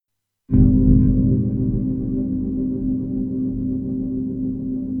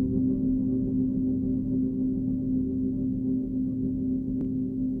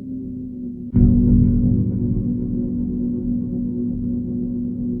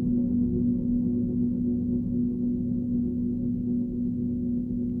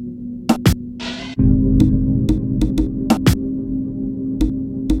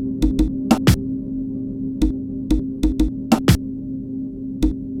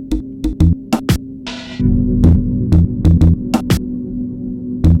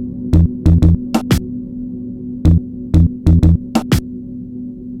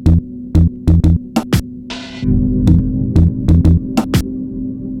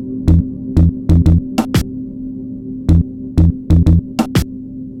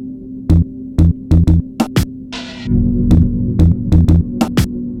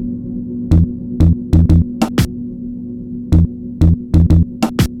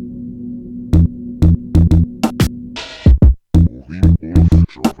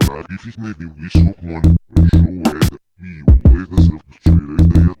definitivt Pokémon Joeda e o Legacy Tira a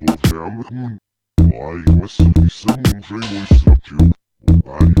ideia do Jammerman. Ai, começa a lição um jeito extrativo.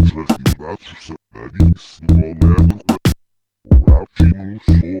 Ai, desgraçados, nariz do Balneário. O Raptino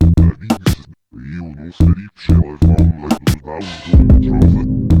sou nariz. Eu não seria que ela vão lá do Down do Trova.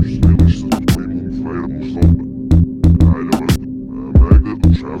 Os estrelas se tornam um inferno solta. Ai, a mega do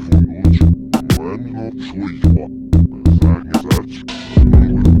chave noite. Um ano não desliga. As águias artes.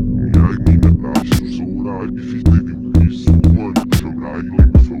 Minha mina, nasce o seu horário.